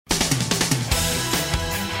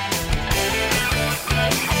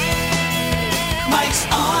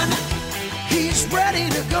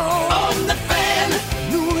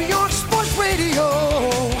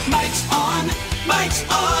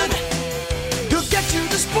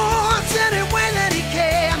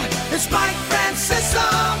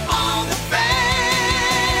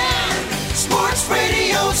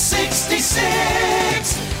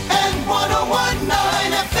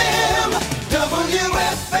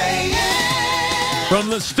From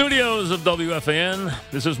the studios of WFAN,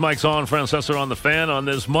 this is Mike's on Francesa on the Fan on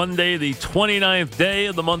this Monday, the 29th day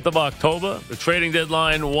of the month of October. The trading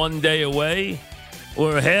deadline one day away.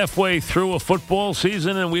 We're halfway through a football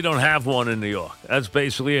season, and we don't have one in New York. That's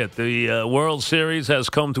basically it. The World Series has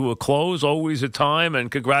come to a close, always a time, and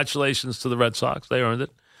congratulations to the Red Sox. They earned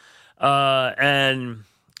it. And,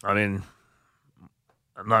 I mean,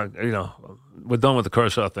 I'm not, we're done with the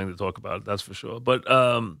Kershaw thing to talk about, that's for sure. But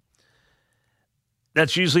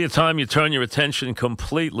that's usually a time you turn your attention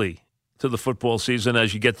completely to the football season.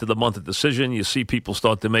 As you get to the month of decision, you see people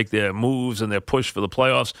start to make their moves and their push for the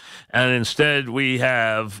playoffs. And instead, we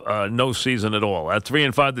have no season at all. At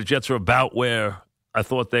 3-5, the Jets are about where I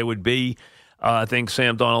thought they would be. I think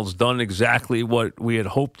Sam Darnold's done exactly what we had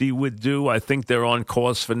hoped he would do. I think they're on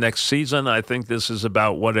course for next season. I think this is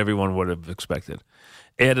about what everyone would have expected.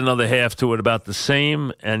 Add another half to it, about the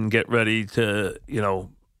same, and get ready to,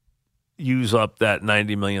 use up that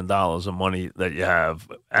 $90 million of money that you have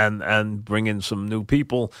and bring in some new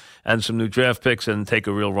people and some new draft picks and take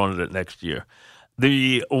a real run at it next year.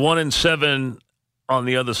 The 1-7 on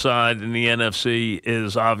the other side in the NFC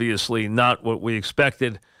is obviously not what we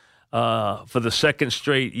expected. For the second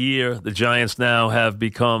straight year, the Giants now have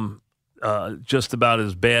become just about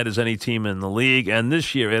as bad as any team in the league. And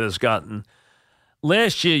this year it has gotten –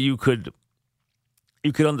 last year you could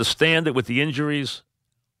understand it with the injuries.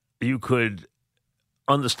 You could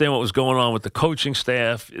understand what was going on with the coaching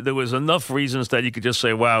staff. There was enough reasons that you could just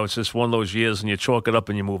say, wow, it's just one of those years, and you chalk it up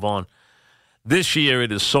and you move on. This year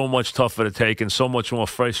it is so much tougher to take and so much more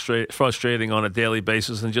frustrating on a daily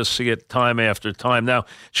basis and just see it time after time. Now, it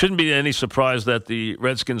shouldn't be any surprise that the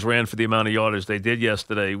Redskins ran for the amount of yardage they did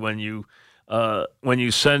yesterday. When you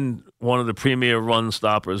send one of the premier run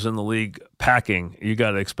stoppers in the league packing, you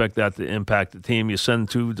got to expect that to impact the team. You send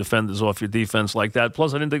two defenders off your defense like that.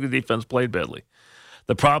 Plus, I didn't think the defense played badly.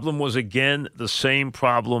 The problem was, again, the same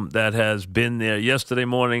problem that has been there. Yesterday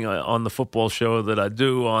morning on the football show that I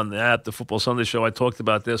do on the app, the Football Sunday show, I talked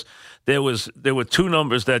about this. There were two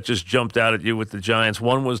numbers that just jumped out at you with the Giants.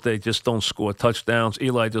 One was they just don't score touchdowns.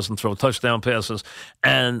 Eli doesn't throw touchdown passes,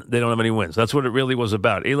 and they don't have any wins. That's what it really was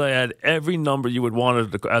about. Eli had every number you would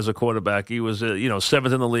want as a quarterback. He was,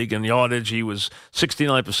 seventh in the league in yardage. He was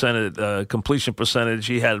 69% at completion percentage.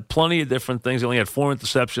 He had plenty of different things. He only had 4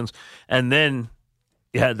 interceptions, and then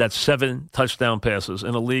you had that 7 touchdown passes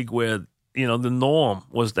in a league where, the norm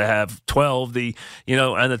was to have 12, and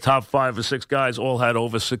the top 5 or 6 guys all had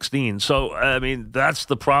over 16. So, I mean, that's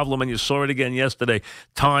the problem, and you saw it again yesterday,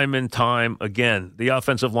 time and time again. The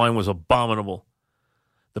offensive line was abominable.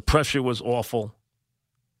 The pressure was awful.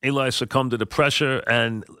 Eli succumbed to the pressure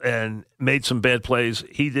and made some bad plays.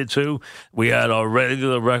 He did too. We had our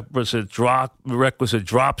regular requisite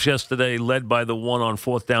drops yesterday, led by the one on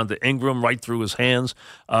 4th down to Ingram right through his hands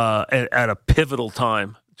at a pivotal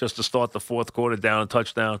time just to start the fourth quarter down a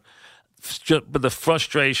touchdown. But the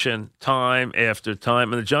frustration time after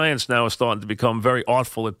time, and the Giants now are starting to become very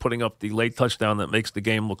artful at putting up the late touchdown that makes the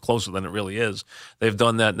game look closer than it really is. They've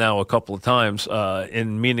done that now a couple of times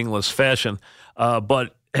in meaningless fashion.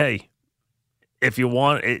 But hey, if you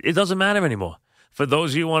want, it doesn't matter anymore. For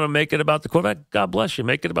those of you who want to make it about the quarterback, God bless you.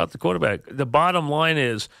 Make it about the quarterback. The bottom line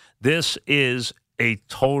is this is a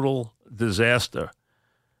total disaster.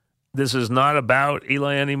 This is not about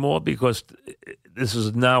Eli anymore because this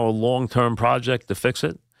is now a long-term project to fix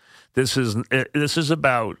it. This is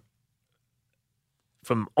about,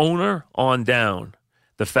 from owner on down,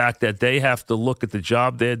 the fact that they have to look at the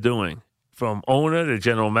job they're doing, from owner to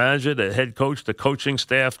general manager to head coach to coaching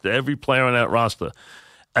staff to every player on that roster,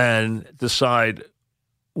 and decide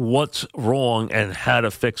what's wrong and how to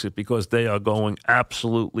fix it, because they are going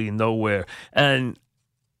absolutely nowhere. And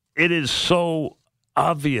it is so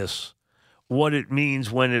obvious what it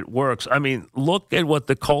means when it works. I mean, look at what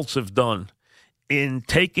the Colts have done in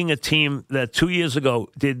taking a team that 2 years ago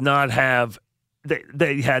did not have –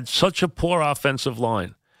 they had such a poor offensive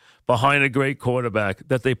line behind a great quarterback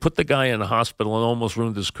that they put the guy in the hospital and almost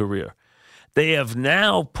ruined his career. They have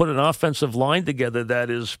now put an offensive line together that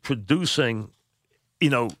is producing,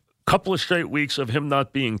 a couple of straight weeks of him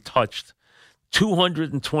not being touched,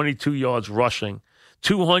 222 yards rushing,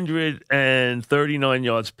 239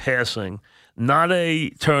 yards passing, not a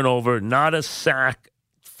turnover, not a sack,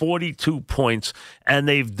 42 points, and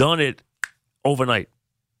they've done it overnight.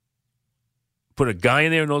 Put a guy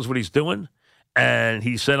in there who knows what he's doing. And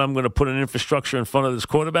he said, I'm going to put an infrastructure in front of this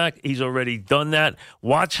quarterback. He's already done that.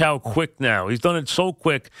 Watch how quick now. He's done it so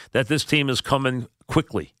quick that this team is coming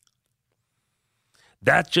quickly.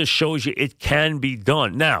 That just shows you it can be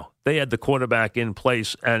done. Now, They had the quarterback in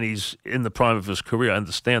place, and he's in the prime of his career. I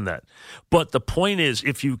understand that. But the point is,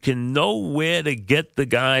 if you can know where to get the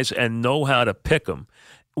guys and know how to pick them,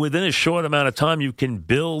 within a short amount of time, you can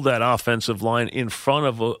build that offensive line in front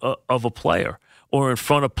of a player or in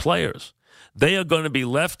front of players. They are going to be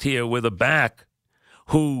left here with a back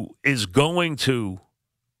who is going to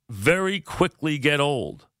very quickly get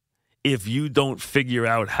old if you don't figure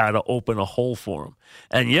out how to open a hole for him.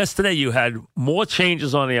 And yesterday you had more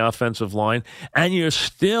changes on the offensive line, and you're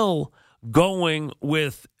still going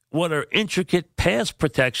with what are intricate pass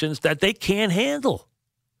protections that they can't handle.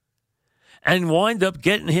 And wind up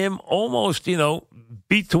getting him almost,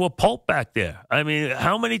 beat to a pulp back there. I mean,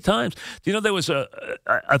 how many times? There was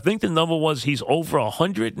I think the number was he's over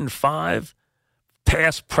 105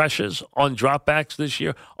 pass pressures on dropbacks this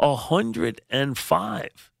year.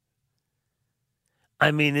 105. I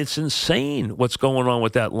mean, it's insane what's going on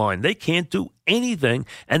with that line. They can't do anything,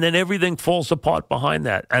 and then everything falls apart behind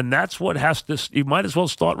that. And that's what has to – you might as well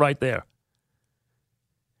start right there.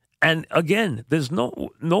 And, again, there's no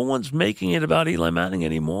one's making it about Eli Manning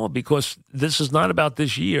anymore because this is not about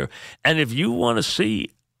this year. And if you want to see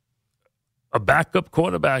a backup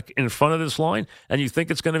quarterback in front of this line and you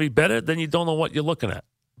think it's going to be better, then you don't know what you're looking at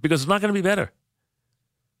because it's not going to be better.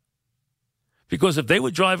 Because if they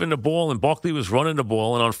were driving the ball and Barkley was running the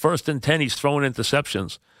ball and on 1st and 10 he's throwing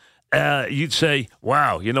interceptions, you'd say,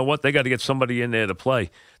 wow, you know what? They got to get somebody in there to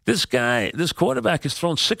play. This quarterback has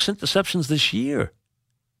thrown 6 interceptions this year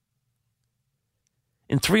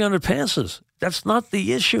in 300 passes. That's not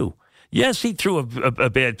the issue. Yes, he threw a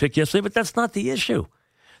bad pick yesterday, but that's not the issue.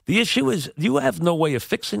 The issue is you have no way of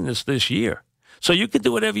fixing this year. So you can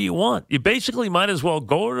do whatever you want. You basically might as well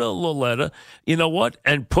go to Loletta, you know what,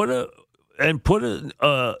 and put a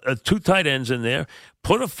 2 tight ends in there,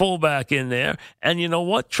 put a fullback in there, and you know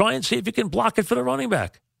what? Try and see if you can block it for the running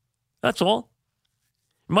back. That's all.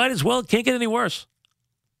 Might as well. It can't get any worse.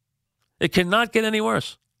 It cannot get any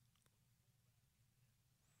worse.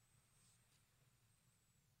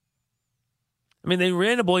 I mean, they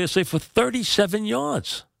ran the ball yesterday for 37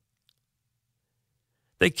 yards.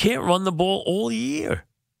 They can't run the ball all year.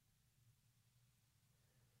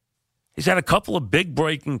 He's had a couple of big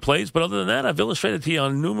breaking plays, but other than that, I've illustrated to you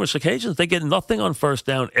on numerous occasions, they get nothing on first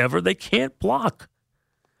down ever. They can't block.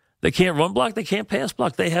 They can't run block. They can't pass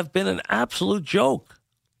block. They have been an absolute joke.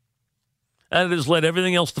 And it has led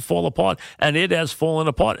everything else to fall apart. And it has fallen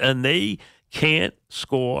apart. And they can't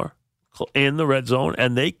score in the red zone,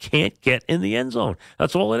 and they can't get in the end zone.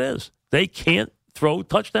 That's all it is. They can't throw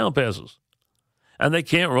touchdown passes. And they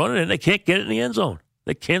can't run it, and they can't get it in the end zone.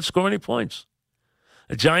 They can't score any points.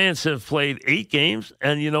 The Giants have played 8 games,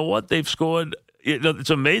 and you know what? They've scored. It's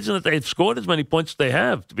amazing that they've scored as many points as they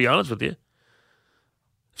have, to be honest with you.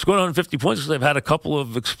 Scored 150 points because they've had a couple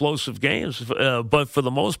of explosive games. But for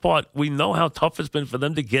the most part, we know how tough it's been for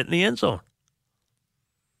them to get in the end zone.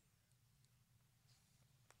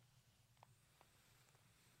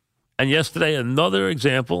 And yesterday, another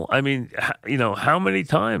example. I mean, how many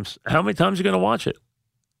times? How many times are you going to watch it?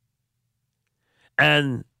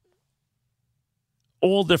 And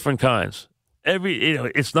all different kinds.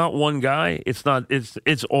 It's not one guy. It's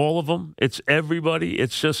all of them. It's everybody.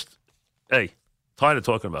 It's just, hey, tired of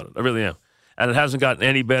talking about it. I really am. And it hasn't gotten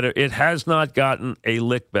any better. It has not gotten a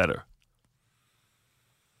lick better.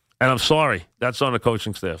 And I'm sorry. That's on the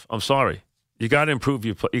coaching staff. I'm sorry. You got to improve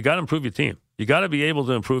your team. You got to be able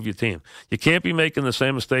to improve your team. You can't be making the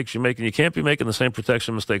same mistakes you're making. You can't be making the same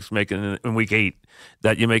protection mistakes you're making in week 8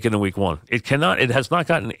 that you're making in week 1. It has not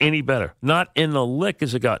gotten any better. Not in a lick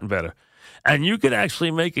has it gotten better. And you could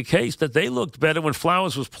actually make a case that they looked better when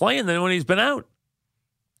Flowers was playing than when he's been out.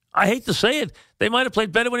 I hate to say it. They might have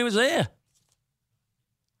played better when he was there.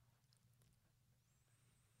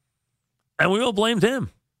 And we all blamed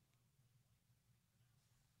him.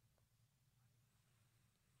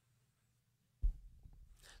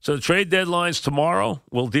 So the trade deadline's tomorrow.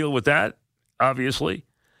 We'll deal with that, obviously.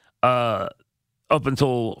 Up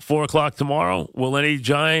until 4 o'clock tomorrow. Will any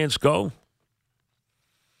Giants go?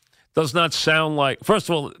 Does not sound like... First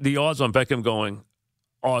of all, the odds on Beckham going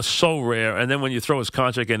are so rare. And then when you throw his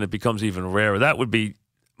contract in, it becomes even rarer. That would be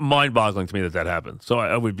mind-boggling to me that happened. So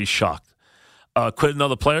I would be shocked. Could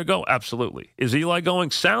another player go? Absolutely. Is Eli going?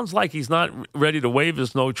 Sounds like he's not ready to waive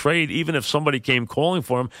his no trade, even if somebody came calling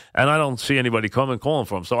for him, and I don't see anybody coming calling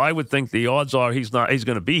for him. So I would think the odds are he's going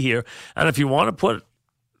to be here. And if you want to put,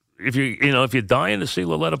 if you're dying to see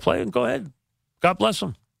Loletta play, go ahead. God bless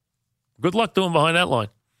him. Good luck to him behind that line.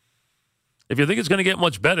 If you think it's going to get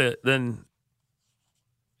much better, then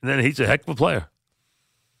he's a heck of a player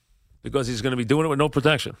because he's going to be doing it with no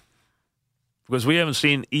protection. because we haven't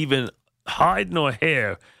seen even hide nor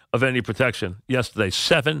hair of any protection yesterday.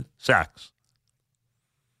 7 sacks.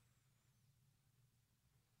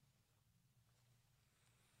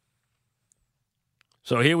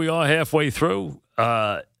 So here we are halfway through.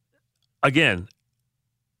 Again,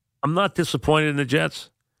 I'm not disappointed in the Jets.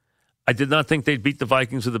 I did not think they'd beat the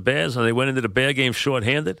Vikings or the Bears, and they went into the Bear game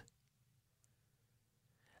shorthanded.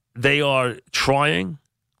 They are trying.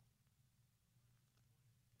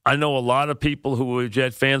 I know a lot of people who are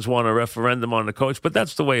Jet fans want a referendum on the coach, but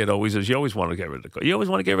that's the way it always is. You always want to get rid of the coach. You always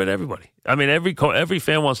want to get rid of everybody. I mean, every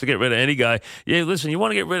fan wants to get rid of any guy. Yeah, listen, you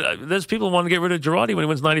want to get rid of – there's people who want to get rid of Girardi when he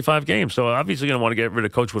wins 95 games, so obviously you're going to want to get rid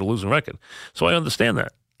of a coach with a losing record. So I understand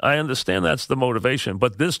that. I understand that's the motivation.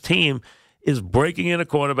 But this team is breaking in a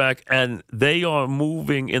quarterback, and they are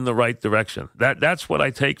moving in the right direction. That's what I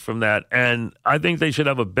take from that. And I think they should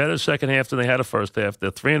have a better second half than they had a first half. They're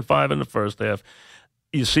 3-5 in the first half.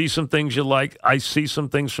 You see some things you like. I see some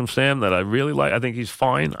things from Sam that I really like. I think he's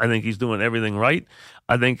fine. I think he's doing everything right.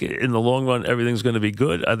 I think in the long run, everything's going to be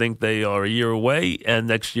good. I think they are a year away, and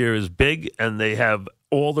next year is big, and they have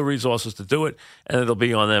all the resources to do it, and it'll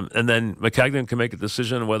be on them. And then McCagnon can make a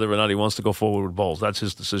decision whether or not he wants to go forward with Bowles. That's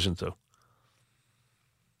his decision, too.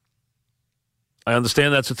 I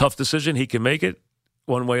understand that's a tough decision. He can make it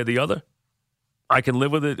one way or the other. I can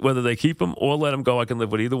live with it, whether they keep him or let him go. I can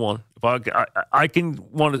live with either one.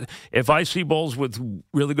 If I see Bowles with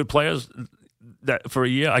really good players that for a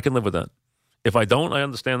year, I can live with that. If I don't, I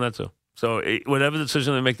understand that too. So whatever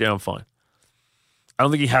decision they make there, I'm fine. I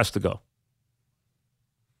don't think he has to go.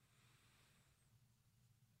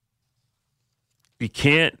 You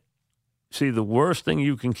can't see the worst thing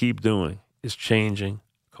you can keep doing is changing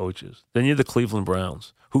coaches. Then you're the Cleveland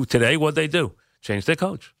Browns, who today, what'd they do? Change their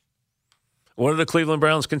coach. What do the Cleveland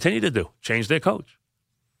Browns continue to do? Change their coach.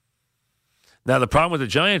 Now, the problem with the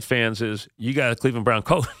Giant fans is you got a Cleveland Brown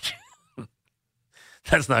coach.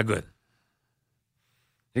 That's not good.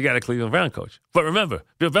 You got a Cleveland Brown coach. But remember,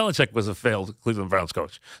 Bill Belichick was a failed Cleveland Browns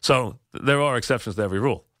coach. So there are exceptions to every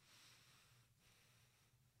rule.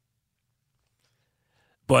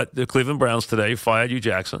 But the Cleveland Browns today fired Hugh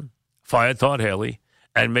Jackson, fired Todd Haley,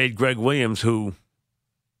 and made Greg Williams, who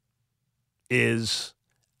is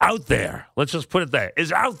out there, let's just put it there,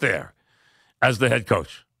 is out there as the head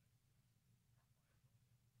coach.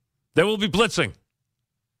 There will be blitzing.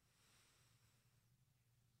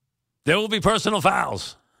 There will be personal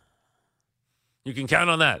fouls. You can count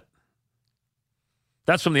on that.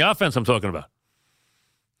 That's from the offense I'm talking about.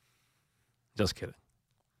 Just kidding.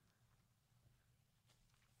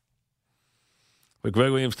 But Greg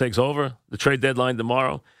Williams takes over. The trade deadline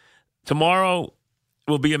tomorrow. Tomorrow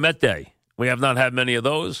will be a Met day. We have not had many of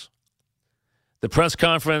those. The press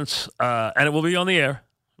conference, and it will be on the air.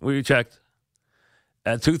 We checked.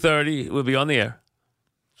 At 2:30, it will be on the air.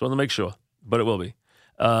 Just want to make sure, but it will be.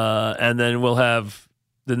 And then we'll have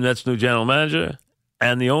the Nets' new general manager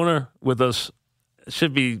and the owner with us. It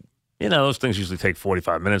should be, those things usually take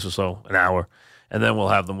 45 minutes or so, an hour, and then we'll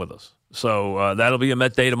have them with us. So that'll be a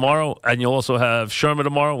Met day tomorrow, and you'll also have Sherman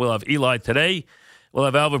tomorrow. We'll have Eli today. We'll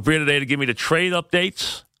have Albert Breer today to give me the trade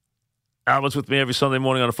updates. Albert's with me every Sunday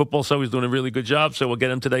morning on a football show. He's doing a really good job, so we'll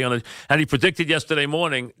get him today on and he predicted yesterday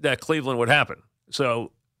morning that Cleveland would happen.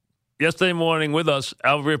 So yesterday morning with us,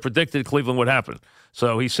 Albert Breer predicted Cleveland would happen.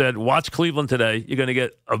 So he said, watch Cleveland today. You're going to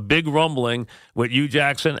get a big rumbling with Hugh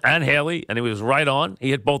Jackson and Haley, and he was right on.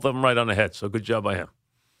 He hit both of them right on the head, so good job by him.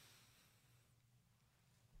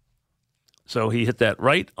 So he hit that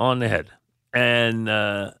right on the head. And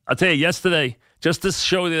I'll tell you, yesterday, just to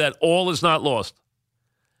show you that all is not lost,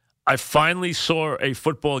 I finally saw a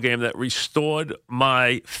football game that restored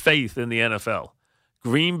my faith in the NFL.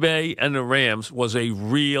 Green Bay and the Rams was a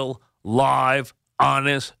real, live,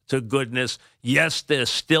 honest to goodness. Yes, there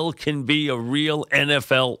still can be a real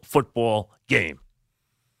NFL football game.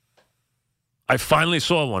 I finally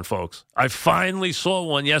saw one, folks. I finally saw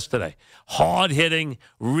one yesterday. Hard-hitting,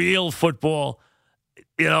 real football.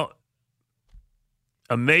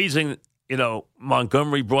 Amazing.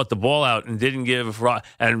 Montgomery brought the ball out and didn't give,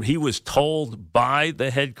 and he was told by the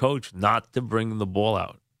head coach not to bring the ball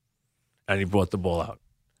out. And he brought the ball out.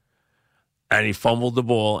 And he fumbled the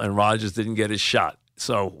ball, and Rodgers didn't get his shot.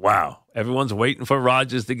 So, wow. Everyone's waiting for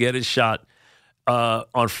Rodgers to get his shot.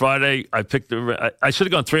 On Friday, I should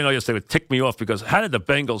have gone 3-0 yesterday. It ticked me off because how did the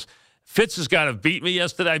Bengals – Fitz has got to beat me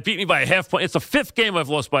yesterday. Beat me by a half point. It's the 5th game I've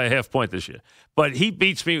lost by a half point this year. But he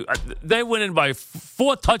beats me. They win in by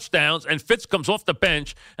 4 touchdowns, and Fitz comes off the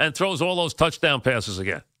bench and throws all those touchdown passes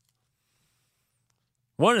again.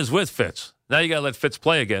 What is with Fitz? Now you got to let Fitz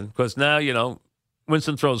play again because now,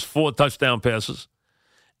 Winston throws 4 touchdown passes,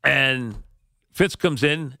 and Fitz comes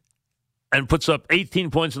in and puts up 18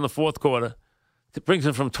 points in the fourth quarter. It brings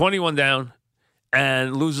him from 21 down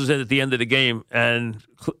and loses it at the end of the game. And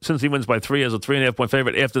since he wins by 3 as a 3.5-point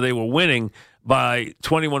favorite after they were winning by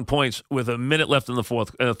 21 points with a minute left in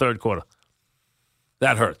the third quarter.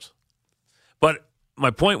 That hurts. But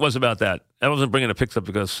my point was about that. I wasn't bringing the picks up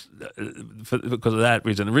because of that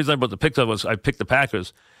reason. The reason I brought the picks up was I picked the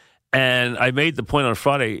Packers. And I made the point on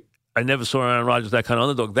Friday, I never saw Aaron Rodgers that kind of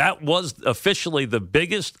underdog. That was officially the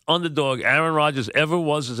biggest underdog Aaron Rodgers ever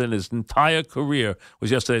was in his entire career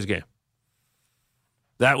was yesterday's game.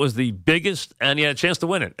 That was the biggest, and he had a chance to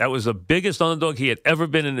win it. That was the biggest underdog he had ever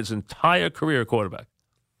been in his entire career quarterback.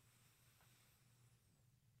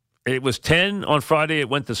 It was 10 on Friday. It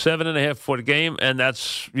went to 7.5 for the game, and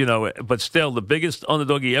that's, but still the biggest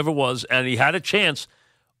underdog he ever was, and he had a chance.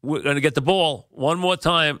 We're going to get the ball one more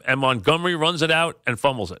time, and Montgomery runs it out and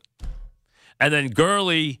fumbles it. And then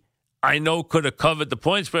Gurley, I know, could have covered the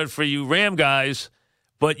point spread for you Ram guys,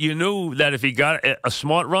 but you knew that if he got a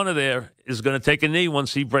smart runner there, is going to take a knee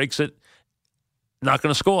once he breaks it, not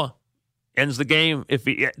going to score. Ends the game. If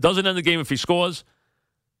he doesn't end the game if he scores,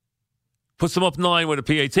 puts them up 9 with a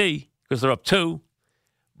PAT because they're up 2,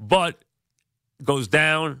 but goes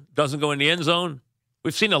down, doesn't go in the end zone.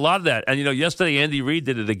 We've seen a lot of that. And, yesterday Andy Reid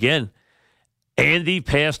did it again. Andy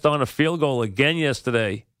passed on a field goal again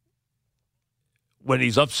yesterday when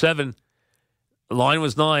he's up 7. The line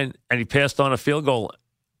was 9, and he passed on a field goal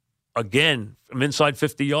again from inside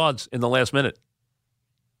 50 yards in the last minute.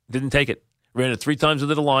 Didn't take it. Ran it 3 times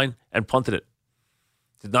into the line and punted it.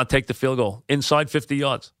 Did not take the field goal. Inside 50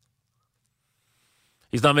 yards.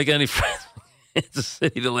 He's not making any friends in the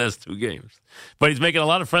city the last 2 games. But he's making a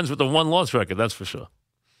lot of friends with the 1-loss record, that's for sure.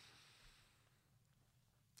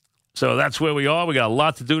 So that's where we are. We got a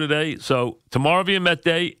lot to do today. So tomorrow will be a Met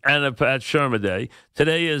day and a Pat Shermer day.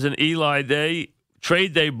 Today is an Eli day,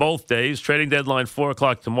 trade day both days, trading deadline 4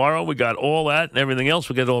 o'clock tomorrow. We got all that and everything else.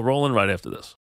 We'll get it all rolling right after this.